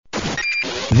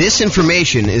This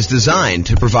information is designed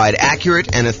to provide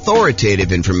accurate and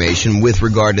authoritative information with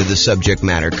regard to the subject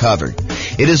matter covered.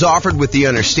 It is offered with the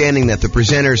understanding that the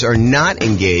presenters are not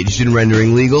engaged in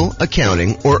rendering legal,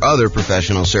 accounting, or other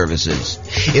professional services.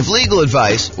 If legal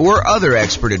advice or other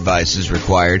expert advice is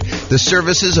required, the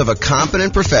services of a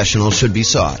competent professional should be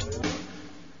sought.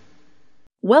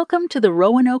 Welcome to the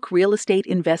Roanoke Real Estate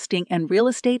Investing and Real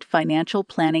Estate Financial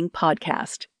Planning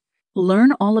Podcast.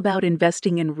 Learn all about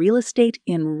investing in real estate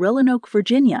in Roanoke,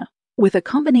 Virginia, with a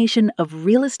combination of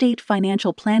real estate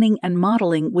financial planning and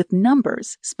modeling with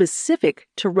numbers specific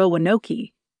to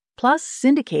Roanoke, plus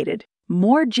syndicated,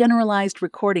 more generalized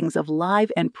recordings of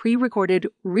live and pre-recorded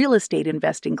real estate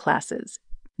investing classes,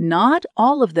 not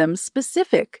all of them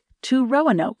specific to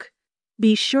Roanoke.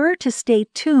 Be sure to stay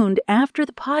tuned after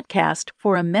the podcast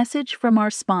for a message from our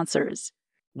sponsors.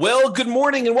 Well, good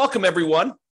morning and welcome,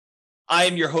 everyone. I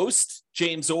am your host,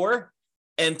 James Orr,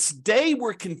 and today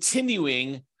we're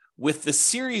continuing with the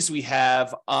series we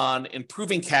have on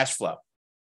improving cash flow.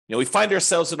 We find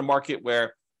ourselves in a market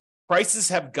where prices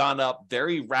have gone up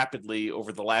very rapidly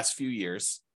over the last few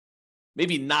years,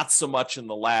 maybe not so much in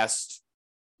the last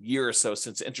year or so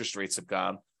since interest rates have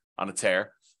gone on a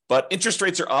tear, but interest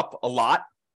rates are up a lot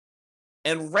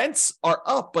and rents are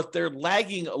up, but they're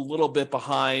lagging a little bit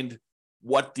behind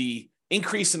what the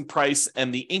increase in price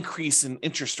and the increase in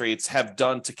interest rates have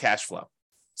done to cash flow,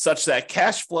 such that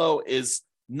cash flow is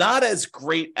not as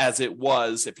great as it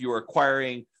was if you were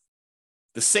acquiring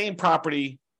the same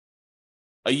property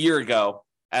a year ago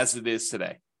as it is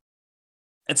today.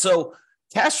 And so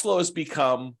cash flow has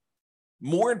become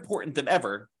more important than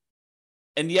ever,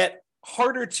 and yet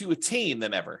harder to attain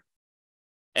than ever.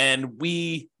 And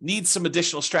we need some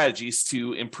additional strategies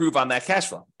to improve on that cash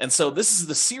flow. And so this is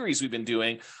the series we've been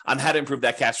doing on how to improve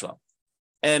that cash flow.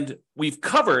 And we've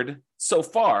covered so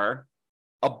far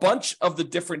a bunch of the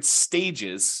different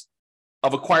stages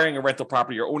of acquiring a rental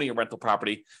property or owning a rental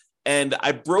property. And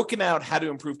I've broken out how to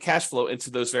improve cash flow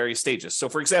into those various stages. So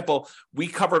for example, we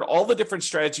covered all the different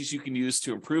strategies you can use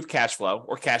to improve cash flow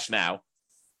or cash now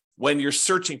when you're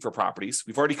searching for properties.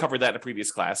 We've already covered that in a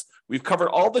previous class. We've covered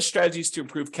all the strategies to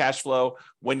improve cash flow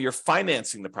when you're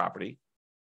financing the property.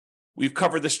 We've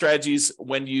covered the strategies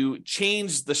when you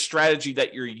change the strategy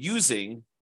that you're using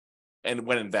and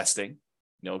when investing,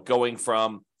 going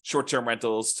from short-term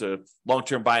rentals to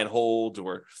long-term buy and hold,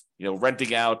 or,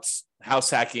 renting out, house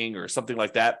hacking or something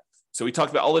like that. So we talked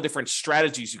about all the different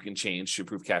strategies you can change to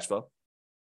improve cash flow.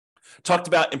 Talked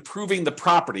about improving the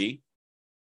property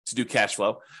to do cash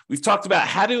flow. We've talked about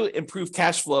how to improve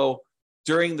cash flow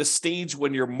during the stage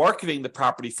when you're marketing the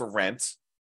property for rent.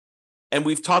 And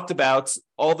we've talked about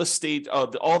all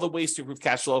the ways to improve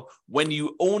cash flow when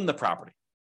you own the property.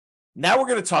 Now we're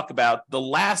going to talk about the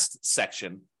last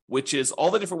section, which is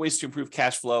all the different ways to improve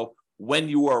cash flow when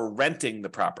you are renting the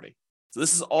property. So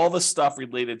this is all the stuff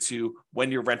related to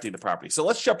when you're renting the property. So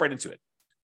let's jump right into it.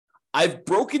 I've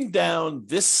broken down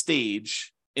this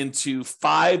stage into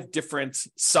 5 different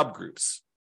subgroups.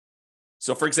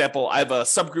 So for example, I have a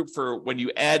subgroup for when you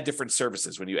add different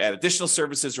services, when you add additional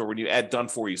services, or when you add done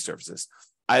for you services.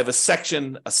 I have a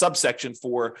subsection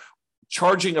for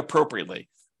charging appropriately,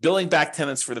 billing back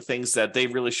tenants for the things that they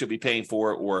really should be paying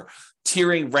for, or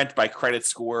tiering rent by credit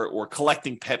score, or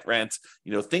collecting pet rent,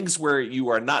 things where you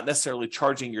are not necessarily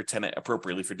charging your tenant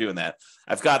appropriately for doing that.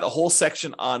 I've got a whole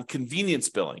section on convenience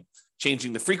billing,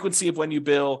 changing the frequency of when you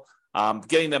bill,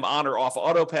 getting them on or off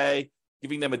auto pay,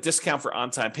 giving them a discount for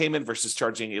on-time payment versus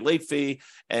charging a late fee,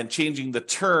 and changing the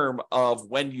term of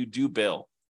when you do bill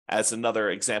as another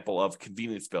example of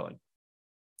convenience billing.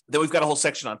 Then we've got a whole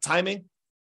section on timing,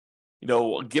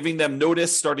 giving them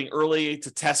notice starting early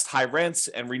to test high rents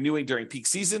and renewing during peak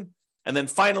season. And then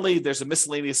finally, there's a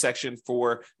miscellaneous section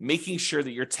for making sure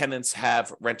that your tenants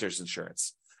have renter's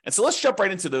insurance. And so let's jump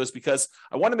right into those because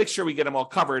I want to make sure we get them all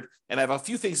covered, and I have a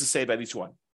few things to say about each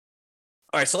one.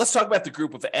 All right, so let's talk about the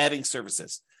group of adding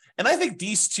services. And I think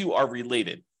these two are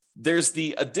related. There's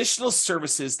the additional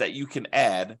services that you can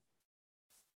add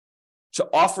to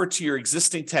offer to your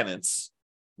existing tenants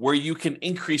where you can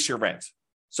increase your rent.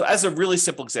 So as a really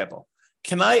simple example,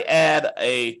 can I add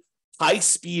a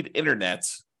high-speed internet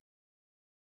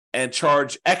and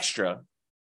charge extra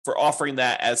for offering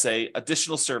that as an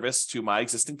additional service to my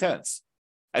existing tenants?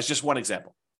 As just one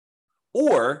example.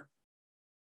 Or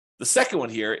the second one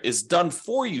here is done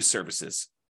for you services.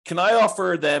 Can I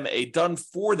offer them a done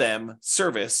for them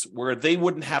service where they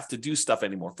wouldn't have to do stuff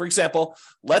anymore? For example,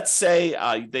 let's say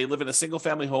they live in a single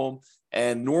family home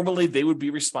and normally they would be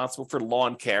responsible for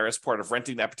lawn care as part of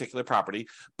renting that particular property,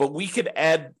 but we could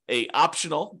add a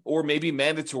optional or maybe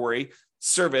mandatory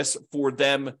service for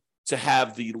them to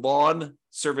have the lawn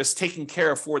service taken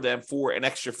care of for them for an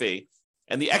extra fee.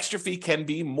 And the extra fee can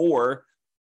be more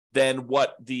than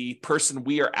what the person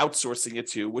we are outsourcing it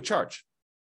to would charge.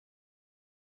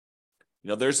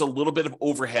 There's a little bit of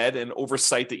overhead and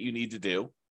oversight that you need to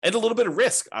do, and a little bit of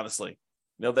risk, honestly,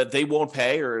 that they won't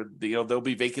pay, or there'll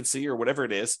be vacancy or whatever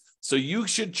it is. So you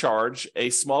should charge a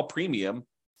small premium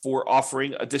for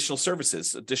offering additional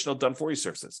services, additional done-for-you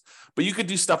services. But you could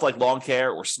do stuff like lawn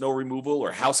care or snow removal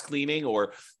or house cleaning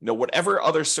or whatever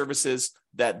other services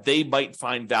that they might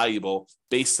find valuable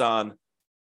based on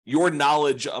your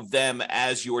knowledge of them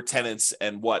as your tenants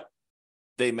and what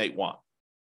they might want.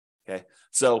 Okay,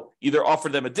 so either offer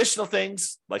them additional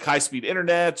things like high-speed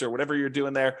internet or whatever you're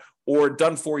doing there, or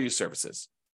done-for-you services.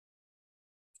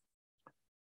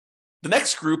 The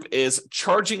next group is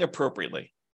charging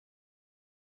appropriately.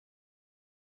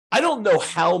 I don't know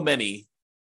how many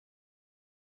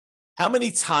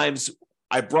times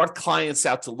I brought clients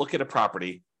out to look at a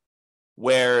property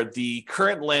where the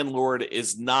current landlord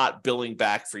is not billing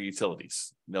back for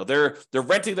utilities. They're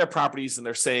renting their properties and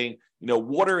they're saying,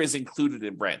 water is included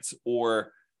in rent,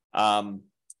 or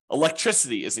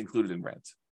electricity is included in rent,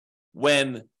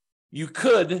 when you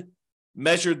could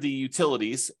measure the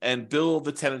utilities and bill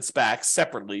the tenants back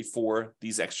separately for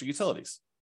these extra utilities.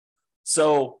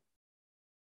 So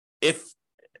if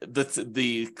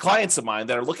the clients of mine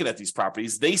that are looking at these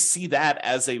properties, they see that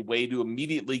as a way to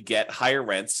immediately get higher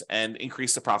rents and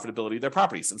increase the profitability of their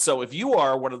properties. And so if you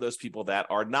are one of those people that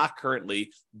are not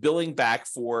currently billing back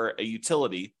for a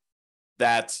utility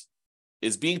that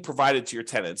is being provided to your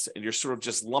tenants, and you're sort of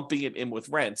just lumping it in with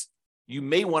rent, you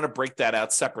may want to break that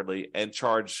out separately and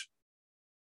charge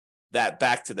that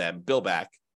back to them, bill back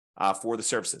for the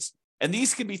services. And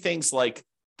these can be things like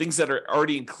things that are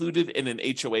already included in an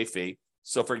HOA fee.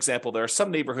 So, for example, there are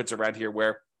some neighborhoods around here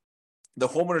where the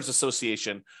homeowners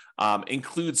association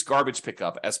includes garbage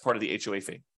pickup as part of the HOA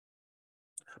fee.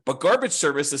 But garbage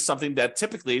service is something that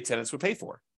typically tenants would pay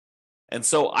for. And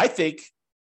so I think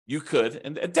you could,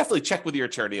 and definitely check with your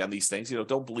attorney on these things,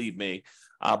 don't believe me,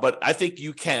 but I think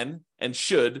you can and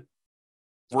should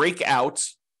break out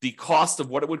the cost of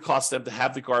what it would cost them to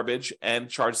have the garbage and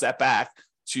charge that back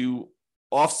to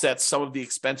offset some of the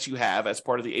expense you have as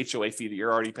part of the HOA fee that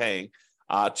you're already paying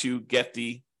to get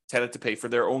the tenant to pay for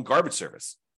their own garbage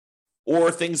service.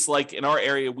 Or things like in our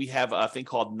area, we have a thing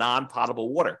called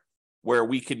non-potable water, where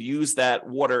we can use that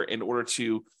water in order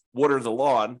to water the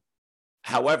lawn.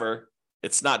 However,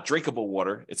 it's not drinkable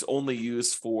water. It's only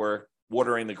used for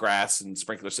watering the grass and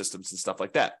sprinkler systems and stuff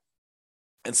like that.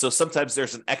 And so sometimes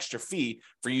there's an extra fee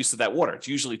for use of that water. It's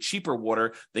usually cheaper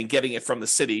water than getting it from the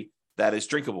city that is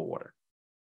drinkable water.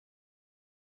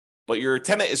 But your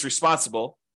tenant is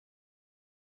responsible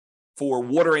for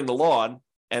watering the lawn,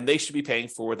 and they should be paying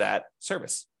for that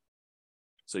service.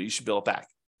 So you should bill it back.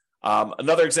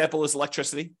 Another example is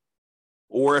electricity.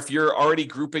 Or if you're already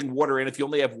grouping water in, if you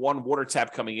only have one water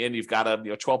tap coming in, you've got a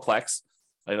 12-plex.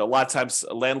 A lot of times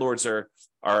landlords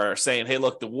are saying, hey,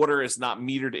 look, the water is not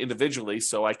metered individually,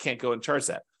 so I can't go and charge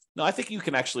that. No, I think you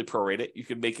can actually prorate it. You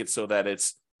can make it so that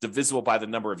it's divisible by the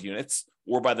number of units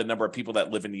or by the number of people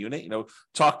that live in the unit.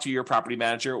 Talk to your property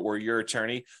manager or your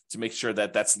attorney to make sure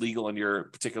that that's legal in your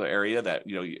particular area, that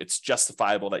it's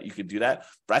justifiable that you can do that.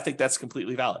 But I think that's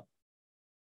completely valid.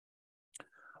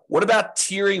 What about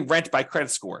tiering rent by credit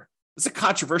score? It's a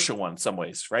controversial one in some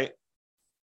ways, right?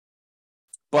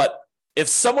 But if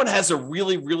someone has a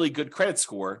really, really good credit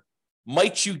score,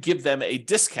 might you give them a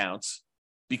discount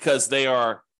because they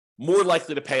are more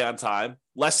likely to pay on time,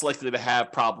 less likely to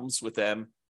have problems with them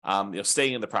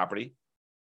staying in the property?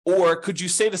 Or could you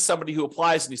say to somebody who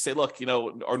applies and you say, look,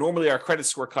 or normally our credit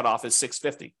score cutoff is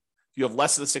 650. If you have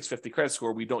less than a 650 credit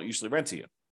score, we don't usually rent to you.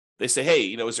 They say, hey,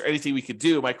 is there anything we could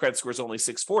do? My credit score is only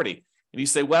 640. And you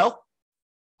say, well,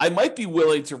 I might be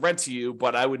willing to rent to you,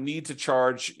 but I would need to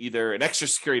charge either an extra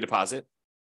security deposit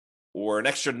or an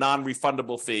extra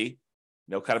non-refundable fee,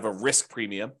 kind of a risk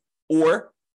premium,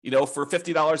 or, for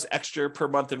 $50 extra per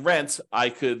month in rent, I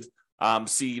could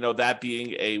see, that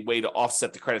being a way to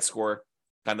offset the credit score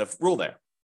kind of rule there.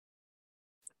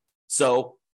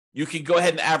 So you can go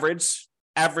ahead and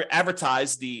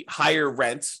advertise the higher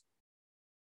rent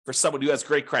for someone who has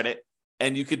great credit,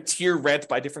 and you could tier rent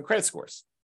by different credit scores.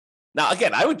 Now,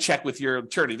 again, I would check with your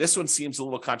attorney. This one seems a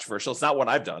little controversial. It's not what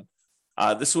I've done.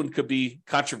 This one could be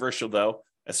controversial, though,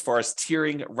 as far as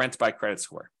tiering rent by credit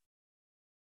score.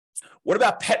 What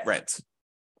about pet rent?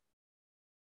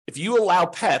 If you allow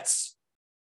pets,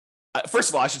 first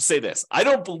of all, I should say this. I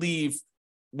don't believe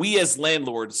we as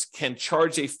landlords can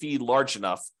charge a fee large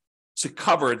enough to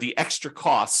cover the extra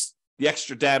costs, the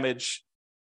extra damage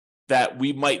that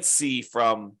we might see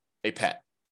from a pet.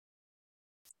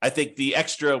 I think the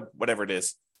extra, whatever it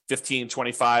is, $15,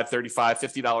 $25, $35,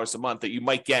 $50 a month that you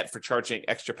might get for charging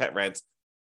extra pet rent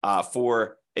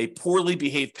for a poorly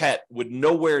behaved pet would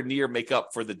nowhere near make up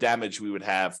for the damage we would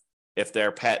have if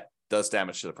their pet does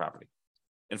damage to the property.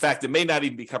 In fact, it may not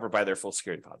even be covered by their full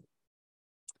security deposit.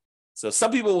 So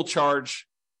some people will charge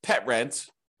pet rent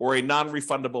or a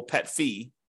non-refundable pet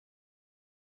fee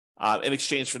in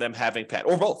exchange for them having pet,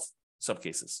 or both, in some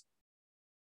cases.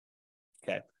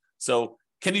 Okay, so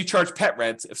can you charge pet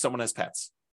rent if someone has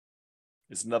pets?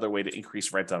 Is another way to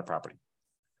increase rent on a property.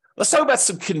 Let's talk about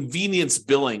some convenience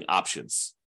billing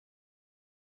options.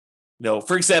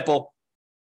 For example,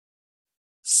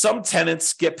 some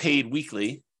tenants get paid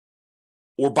weekly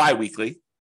or biweekly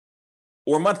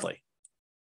or monthly.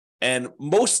 And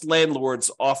most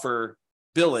landlords offer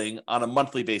billing on a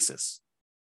monthly basis.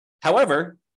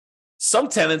 However, some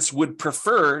tenants would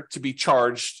prefer to be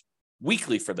charged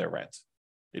weekly for their rent.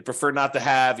 They'd prefer not to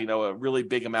have, a really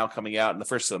big amount coming out in the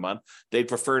first of the month. They'd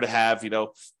prefer to have, a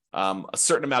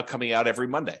certain amount coming out every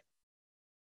Monday.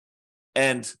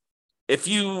 And if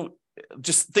you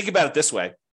just think about it this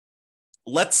way,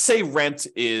 let's say rent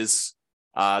is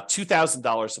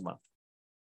 $2,000 a month.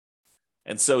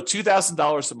 And so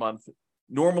 $2,000 a month,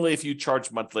 normally if you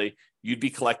charge monthly, you'd be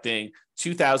collecting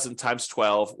 $2,000 times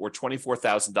 12 or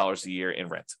 $24,000 a year in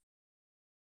rent.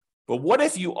 But what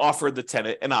if you offer the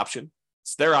tenant an option?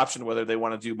 It's their option whether they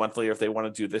want to do monthly or if they want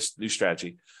to do this new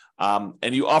strategy.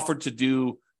 And you offered to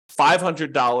do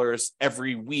 $500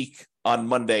 every week on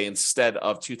Monday instead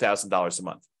of $2,000 a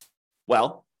month.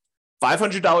 Well,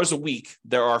 $500 a week,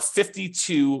 there are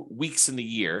 52 weeks in the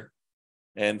year.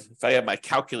 And if I have my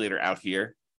calculator out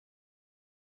here,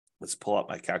 let's pull up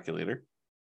my calculator.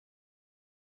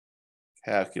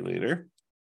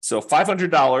 So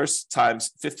 $500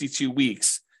 times 52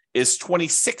 weeks is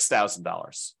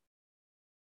 $26,000.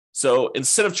 So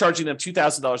instead of charging them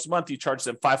 $2,000 a month, you charge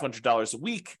them $500 a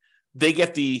week. They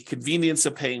get the convenience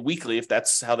of paying weekly if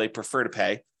that's how they prefer to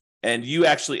pay. And you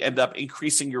actually end up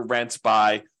increasing your rent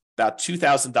by about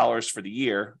 $2,000 for the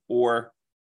year, or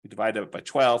you divide it by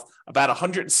 12, about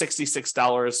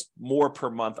 $166 more per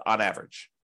month on average.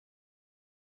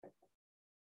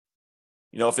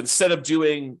 If instead of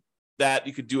doing that,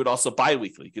 you could do it also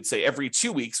bi-weekly. You could say every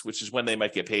 2 weeks, which is when they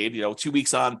might get paid, 2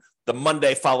 weeks on the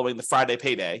Monday following the Friday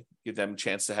payday, give them a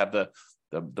chance to have the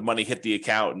money hit the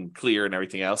account and clear and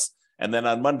everything else. And then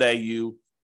on Monday, you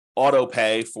auto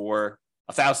pay for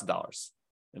 $1,000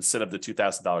 instead of the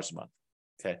 $2,000 a month.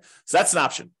 Okay, so that's an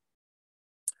option.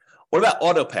 What about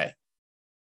auto pay?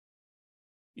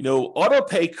 Auto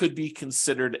pay could be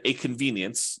considered a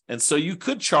convenience. And so you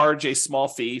could charge a small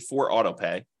fee for auto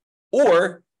pay.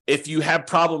 Or if you have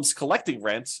problems collecting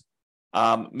rent,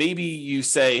 maybe you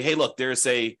say, hey, look, there's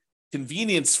a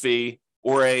convenience fee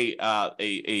or a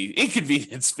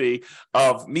inconvenience fee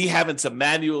of me having to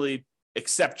manually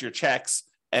accept your checks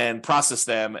and process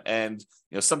them. And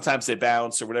sometimes they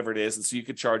bounce or whatever it is. And so you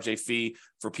could charge a fee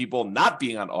for people not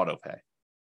being on auto pay.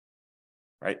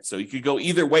 Right. So you could go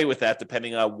either way with that,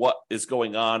 depending on what is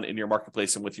going on in your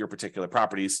marketplace and with your particular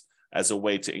properties as a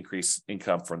way to increase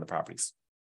income from the properties.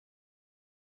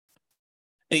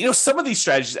 And, some of these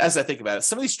strategies, as I think about it,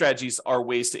 some of these strategies are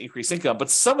ways to increase income,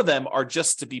 but some of them are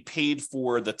just to be paid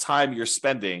for the time you're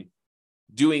spending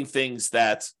doing things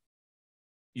that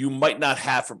you might not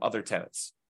have from other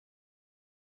tenants.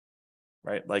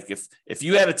 Right. Like if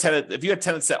you had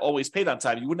tenants that always paid on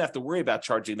time, you wouldn't have to worry about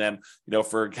charging them,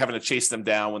 for having to chase them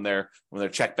down when their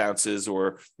check bounces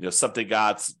or,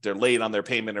 they're late on their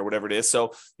payment or whatever it is.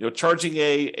 So, charging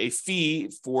a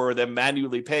fee for them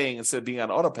manually paying instead of being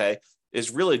on auto pay is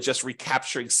really just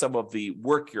recapturing some of the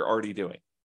work you're already doing.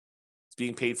 It's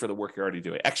being paid for the work you're already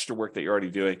doing, extra work that you're already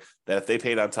doing that if they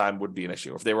paid on time wouldn't be an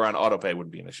issue. Or if they were on auto pay,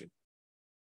 wouldn't be an issue.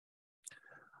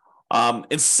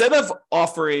 Instead of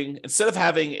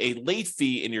having a late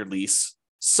fee in your lease,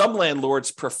 some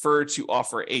landlords prefer to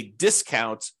offer a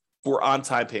discount for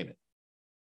on-time payment.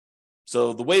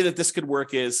 So the way that this could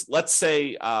work is, let's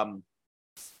say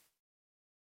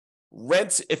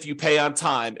rent, if you pay on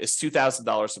time, is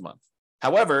 $2,000 a month.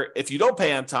 However, if you don't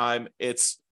pay on time,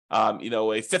 it's a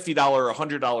 $50 or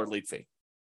 $100 late fee.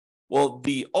 Well,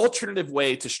 the alternative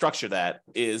way to structure that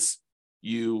is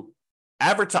you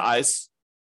advertise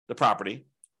the property,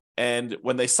 and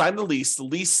when they sign the lease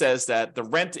says that the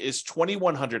rent is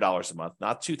 $2,100 a month,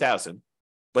 not $2,000,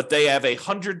 but they have a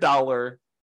 $100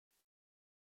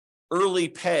 early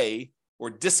pay or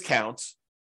discount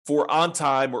for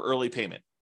on-time or early payment.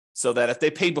 So that if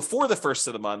they pay before the first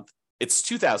of the month, it's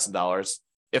 $2,000.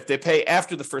 If they pay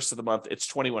after the first of the month, it's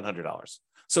 $2,100.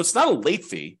 So it's not a late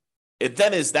fee. It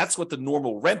then is, that's what the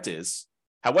normal rent is.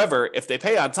 However, if they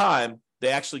pay on time, they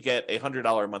actually get a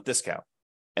 $100 a month discount.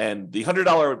 And the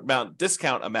 $100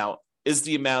 discount amount is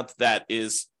the amount that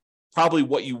is probably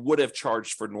what you would have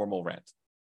charged for normal rent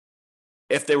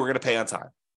if they were going to pay on time.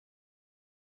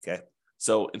 Okay.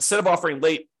 So instead of offering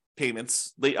late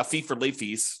payments, a fee for late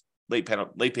fees, late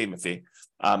payment fee,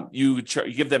 you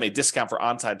give them a discount for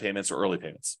on-time payments or early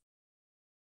payments.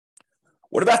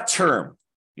 What about term?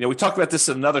 We talked about this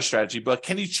in another strategy, but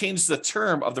can you change the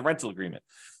term of the rental agreement?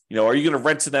 Are you going to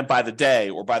rent to them by the day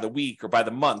or by the week or by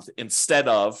the month instead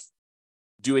of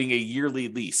doing a yearly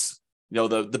lease?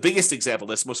 The biggest example,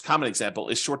 this most common example,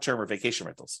 is short-term or vacation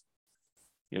rentals.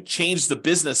 Change the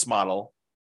business model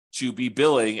to be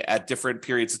billing at different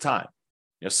periods of time.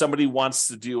 Somebody wants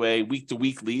to do a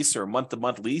week-to-week lease or a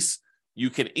month-to-month lease, you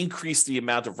can increase the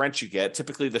amount of rent you get.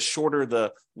 Typically, the shorter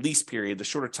the lease period, the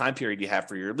shorter time period you have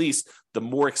for your lease, the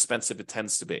more expensive it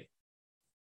tends to be.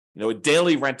 A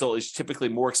daily rental is typically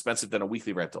more expensive than a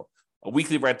weekly rental. A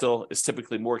weekly rental is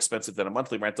typically more expensive than a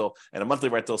monthly rental, and a monthly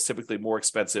rental is typically more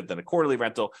expensive than a quarterly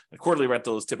rental. A quarterly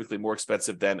rental is typically more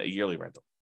expensive than a yearly rental.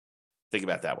 Think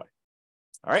about it that way.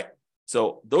 All right.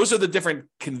 So those are the different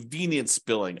convenience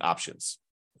billing options.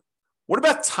 What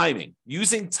about timing?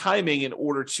 Using timing in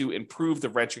order to improve the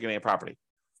rent you're getting on property.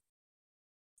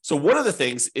 So one of the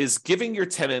things is giving your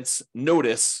tenants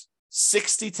notice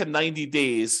 60 to 90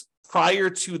 days prior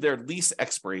to their lease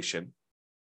expiration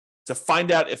to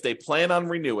find out if they plan on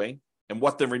renewing and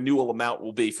what the renewal amount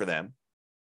will be for them.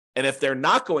 And if they're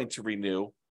not going to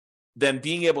renew, then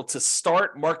being able to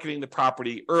start marketing the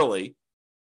property early,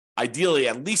 ideally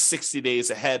at least 60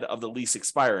 days ahead of the lease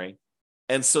expiring,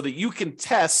 and so that you can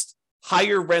test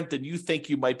higher rent than you think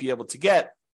you might be able to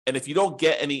get. And if you don't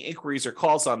get any inquiries or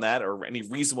calls on that, or any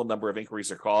reasonable number of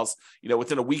inquiries or calls,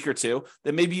 within a week or two,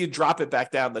 then maybe you drop it back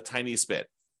down the tiniest bit.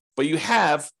 But you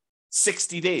have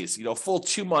 60 days, full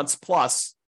 2 months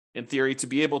plus, in theory, to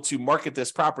be able to market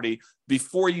this property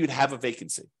before you'd have a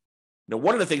vacancy.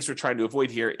 One of the things we're trying to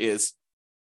avoid here is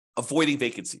avoiding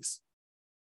vacancies.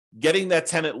 Getting that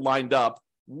tenant lined up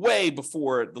way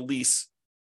before the lease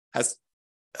has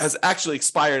actually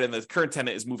expired and the current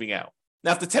tenant is moving out.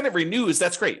 Now, if the tenant renews,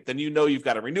 that's great. Then you've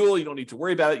got a renewal. You don't need to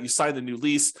worry about it. You sign the new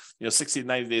lease, 60 to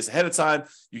 90 days ahead of time.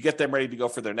 You get them ready to go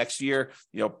for their next year.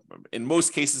 In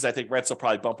most cases, I think rents will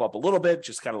probably bump up a little bit,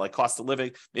 just kind of like cost of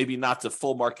living, maybe not to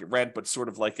full market rent, but sort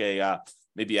of like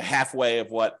maybe a halfway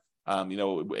of what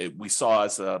we saw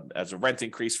as a rent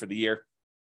increase for the year.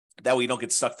 That way you don't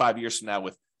get stuck 5 years from now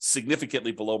with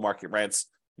significantly below market rents.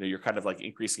 You're kind of like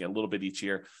increasing a little bit each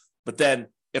year. But then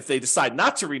if they decide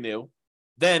not to renew,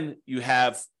 then you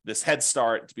have this head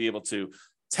start to be able to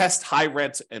test high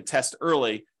rent and test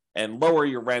early and lower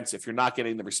your rents if you're not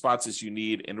getting the responses you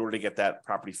need in order to get that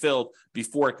property filled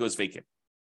before it goes vacant.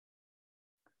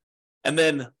 And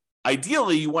then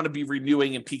ideally, you want to be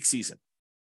renewing in peak season.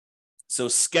 So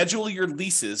schedule your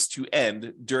leases to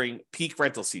end during peak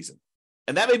rental season.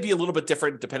 And that may be a little bit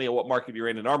different depending on what market you're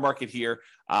in. In our market here,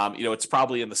 it's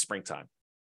probably in the springtime,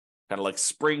 kind of like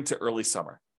spring to early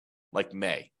summer, like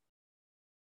May.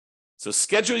 So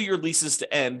schedule your leases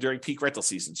to end during peak rental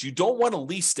seasons. You don't want a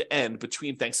lease to end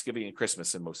between Thanksgiving and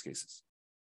Christmas in most cases.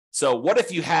 So what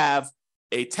if you have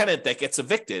a tenant that gets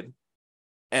evicted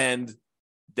and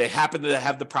they happen to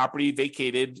have the property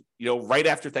vacated, right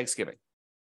after Thanksgiving?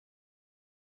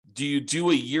 Do you do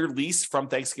a year lease from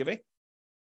Thanksgiving?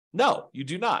 No, you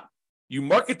do not. You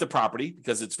market the property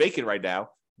because it's vacant right now,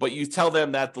 but you tell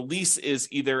them that the lease is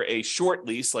either a short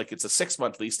lease, like it's a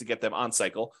 6-month lease to get them on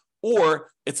cycle, or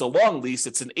it's a long lease,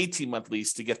 it's an 18-month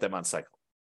lease to get them on cycle.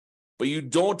 But you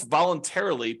don't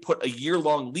voluntarily put a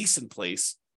year-long lease in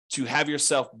place to have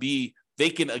yourself be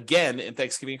vacant again in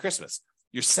Thanksgiving and Christmas.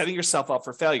 You're setting yourself up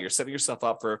for failure. You're setting yourself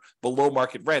up for below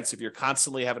market rents if you're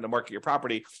constantly having to market your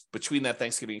property between that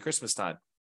Thanksgiving and Christmas time.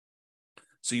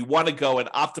 So you want to go and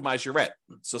optimize your rent.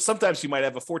 So sometimes you might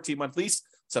have a 14-month lease.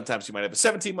 Sometimes you might have a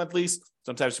 17-month lease.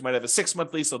 Sometimes you might have a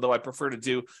 6-month lease, although I prefer to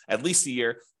do at least a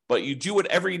year. But you do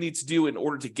whatever you need to do in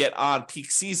order to get on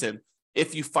peak season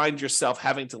if you find yourself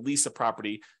having to lease a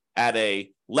property at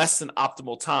a less than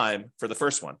optimal time for the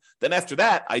first one. Then after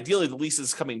that, ideally the lease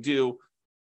is coming due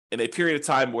in a period of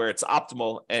time where it's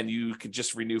optimal and you can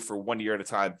just renew for 1 year at a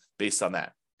time based on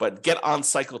that. But get on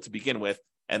cycle to begin with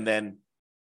and then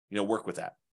work with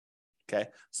that. Okay.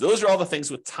 So those are all the things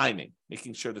with timing,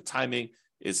 making sure the timing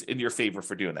is in your favor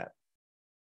for doing that.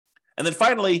 And then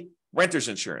finally, renter's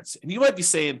insurance. And you might be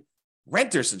saying,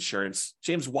 renter's insurance,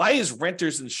 James, why is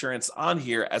renter's insurance on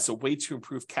here as a way to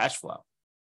improve cash flow?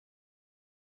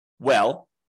 Well,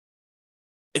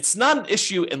 It's not an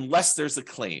issue unless there's a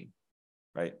claim,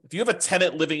 right? If you have a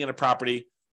tenant living in a property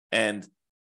and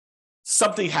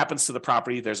something happens to the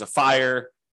property, there's a fire,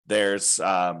 there's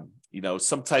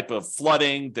some type of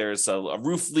flooding, there's a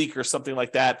roof leak or something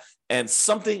like that, and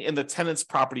something in the tenant's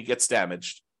property gets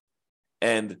damaged,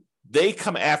 and they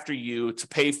come after you to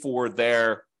pay for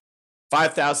their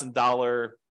 $5,000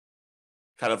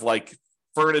 kind of like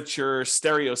furniture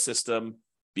stereo system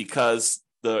because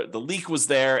the leak was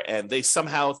there and they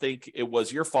somehow think it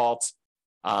was your fault.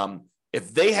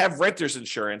 If they have renter's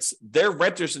insurance, their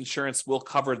renter's insurance will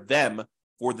cover them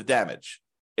for the damage.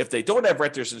 If they don't have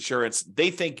renter's insurance,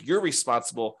 they think you're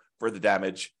responsible for the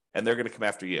damage and they're going to come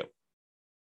after you.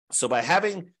 So by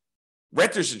having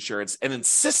renter's insurance and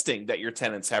insisting that your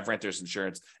tenants have renter's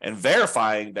insurance and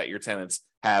verifying that your tenants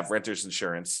have renter's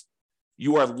insurance,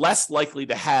 you are less likely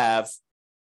to have,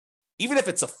 even if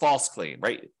it's a false claim,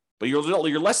 right? But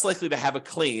you're less likely to have a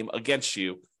claim against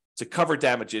you to cover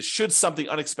damages should something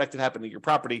unexpected happen to your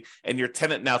property and your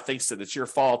tenant now thinks that it's your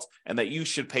fault and that you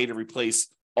should pay to replace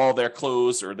all their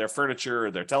clothes or their furniture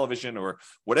or their television or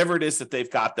whatever it is that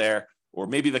they've got there. Or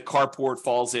maybe the carport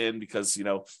falls in because,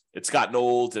 it's gotten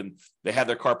old and they had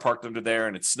their car parked under there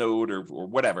and it snowed or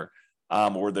whatever,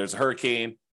 or there's a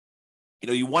hurricane.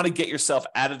 You want to get yourself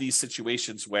out of these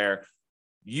situations where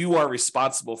you are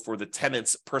responsible for the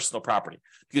tenant's personal property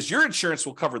because your insurance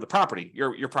will cover the property,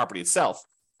 your property itself,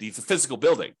 the physical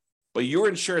building. But your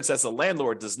insurance as a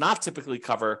landlord does not typically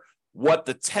cover what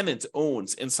the tenant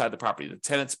owns inside the property, the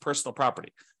tenant's personal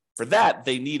property. For that,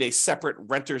 they need a separate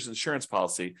renter's insurance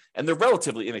policy, and they're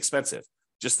relatively inexpensive.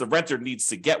 Just the renter needs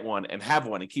to get one and have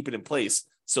one and keep it in place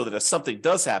so that if something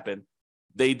does happen,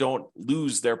 they don't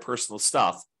lose their personal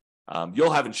stuff.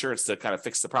 You'll have insurance to kind of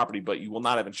fix the property, but you will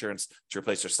not have insurance to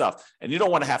replace your stuff. And you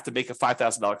don't want to have to make a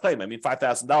 $5,000 claim. I mean,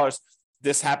 $5,000,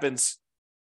 this happens,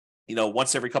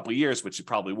 once every couple of years, which you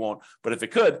probably won't. But if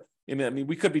it could,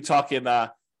 we could be talking,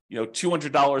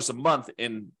 $200 a month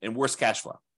in worst cash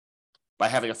flow by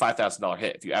having a $5,000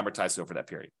 hit if you amortize it over that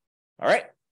period. All right.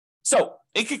 So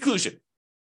in conclusion,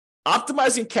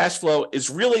 optimizing cash flow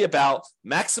is really about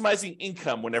maximizing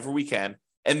income whenever we can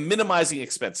and minimizing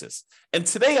expenses. And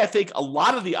today, I think a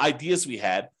lot of the ideas we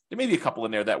had, there may be a couple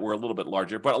in there that were a little bit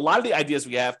larger, but a lot of the ideas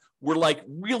we have were like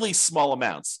really small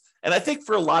amounts. And I think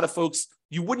for a lot of folks,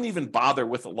 you wouldn't even bother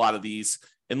with a lot of these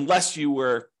unless you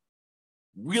were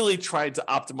really trying to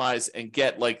optimize and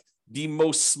get like the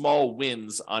most small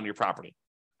wins on your property.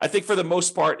 I think for the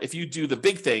most part, if you do the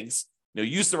big things,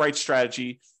 use the right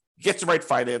strategy, get the right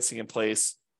financing in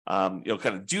place, kind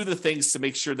of do the things to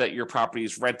make sure that your property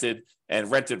is rented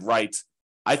and rented right.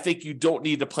 I think you don't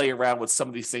need to play around with some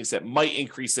of these things that might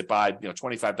increase it by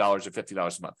 $25 or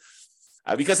 $50 a month.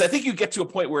 Because I think you get to a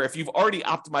point where if you've already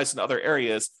optimized in other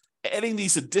areas, adding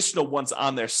these additional ones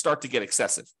on there start to get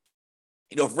excessive.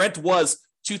 If rent was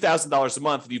 $2,000 a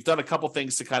month, and you've done a couple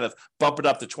things to kind of bump it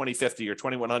up to $2,050 or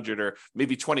 $2,100 or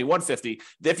maybe $2,150,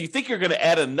 if you think you're going to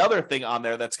add another thing on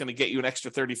there that's going to get you an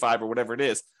extra $35 or whatever it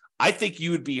is, I think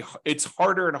it's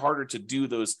harder and harder to do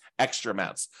those extra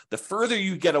amounts. The further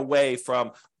you get away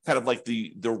from kind of like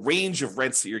the range of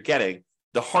rents that you're getting,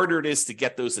 the harder it is to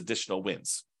get those additional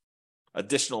wins,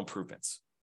 additional improvements.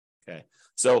 Okay.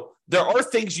 So there are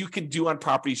things you can do on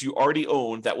properties you already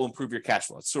own that will improve your cash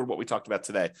flow. That's sort of what we talked about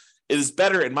today. It is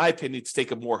better, in my opinion, to take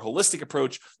a more holistic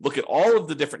approach, look at all of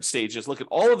the different stages, look at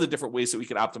all of the different ways that we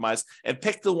can optimize, and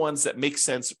pick the ones that make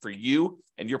sense for you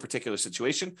and your particular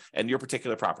situation and your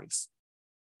particular properties.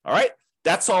 All right.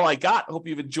 That's all I got. I hope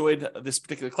you've enjoyed this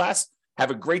particular class. Have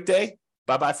a great day.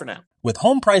 Bye-bye for now. With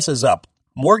home prices up,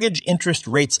 mortgage interest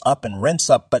rates up, and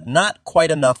rents up, but not quite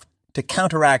enough to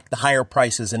counteract the higher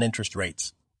prices and interest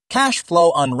rates. Cash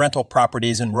flow on rental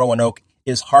properties in Roanoke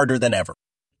is harder than ever.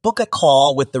 Book a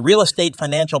call with the Real Estate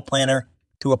Financial Planner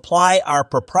to apply our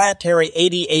proprietary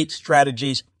 88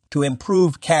 strategies to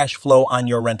improve cash flow on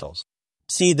your rentals.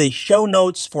 See the show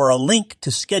notes for a link to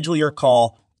schedule your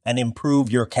call and improve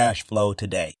your cash flow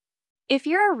today. If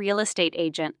you're a real estate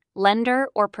agent, lender,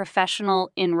 or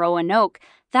professional in Roanoke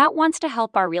that wants to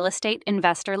help our real estate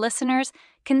investor listeners,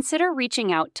 consider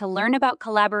reaching out to learn about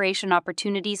collaboration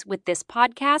opportunities with this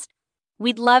podcast.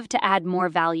 We'd love to add more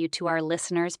value to our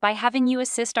listeners by having you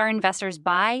assist our investors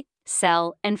buy,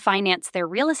 sell, and finance their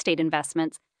real estate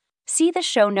investments. See the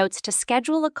show notes to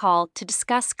schedule a call to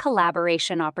discuss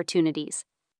collaboration opportunities.